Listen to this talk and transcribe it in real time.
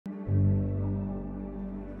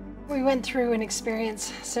We went through an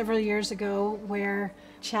experience several years ago where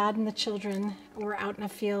Chad and the children were out in a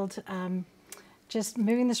field just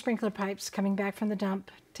moving the sprinkler pipes, coming back from the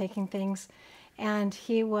dump, taking things, and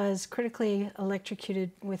he was critically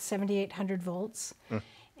electrocuted with 7,800 volts.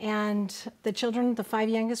 And the children, the 5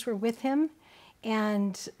 youngest, were with him.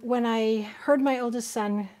 And when I heard my oldest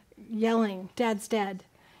son yelling, "Dad's dead,"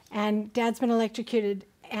 and Dad's been electrocuted,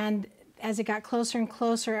 and as it got closer and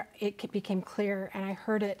closer, it became clear, and I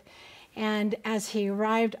heard it. And as he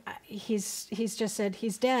arrived, he's just said,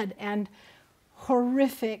 "He's dead," and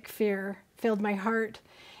horrific fear filled my heart.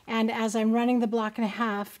 And as I'm running the block and a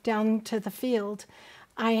half down to the field,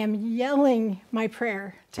 I am yelling my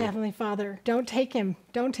prayer to Heavenly Father, "Don't take him,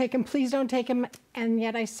 please don't take him." And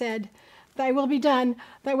yet I said, "Thy will be done,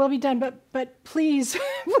 but please,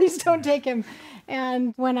 please don't take him."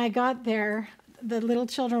 And when I got there, the little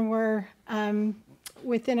children were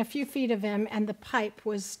within a few feet of him, and the pipe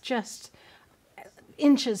was just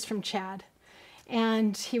inches from Chad.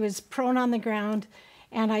 And he was prone on the ground,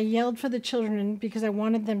 and I yelled for the children, because I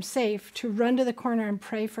wanted them safe, to run to the corner and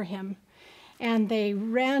pray for him. And they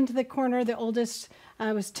ran to the corner. The oldest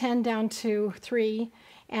was 10 down to 3,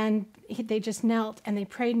 and they just knelt, and they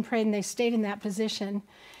prayed and prayed, and they stayed in that position.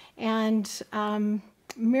 And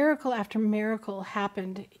miracle after miracle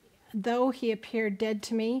happened. Though he appeared dead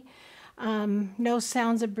to me, no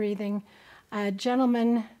sounds of breathing, a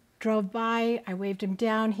gentleman drove by. I waved him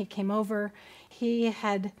down. He came over. He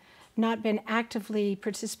had not been actively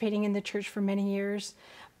participating in the church for many years,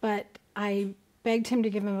 but I begged him to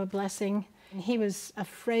give him a blessing. And he was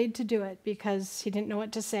afraid to do it because he didn't know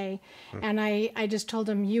what to say. And I just told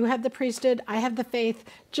him, "You have the priesthood, I have the faith,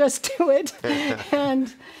 just do it."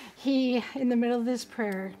 And he, in the middle of this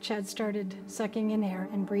prayer, Chad started sucking in air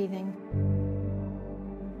and breathing.